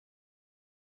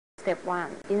Step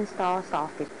 1. Install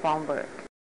soffit formwork.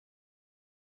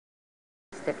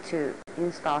 Step 2.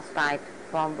 Install side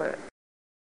formwork.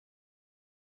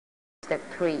 Step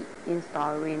 3.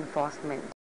 Install reinforcement.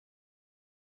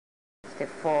 Step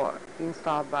 4.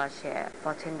 Install bar chair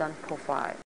for tendon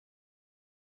profile.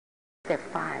 Step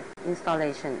 5.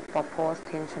 Installation for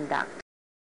post-tension duct.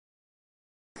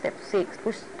 Step 6.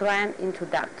 Push strand into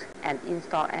duct and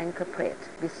install anchor plate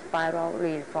with spiral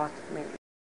reinforcement.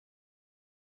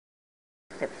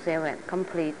 Step 7.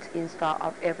 Complete install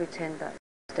of every tendon.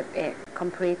 Step 8.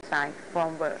 Complete side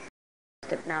formwork.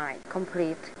 Step 9.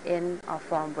 Complete end of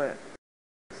formwork.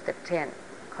 Step 10.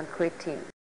 Concreting.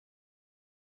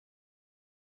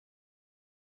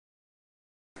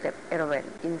 Step 11.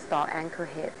 Install anchor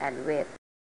head and weight.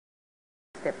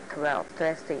 Step 12.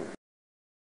 Dressing.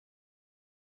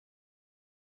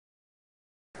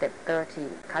 Step 13.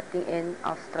 Cutting end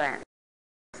of strand.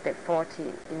 Step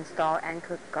 14. Install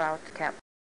anchor grout cap.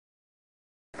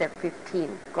 Step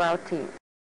 15. Grouting.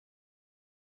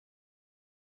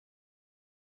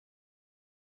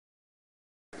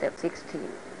 Step 16.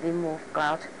 Remove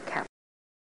grout cap.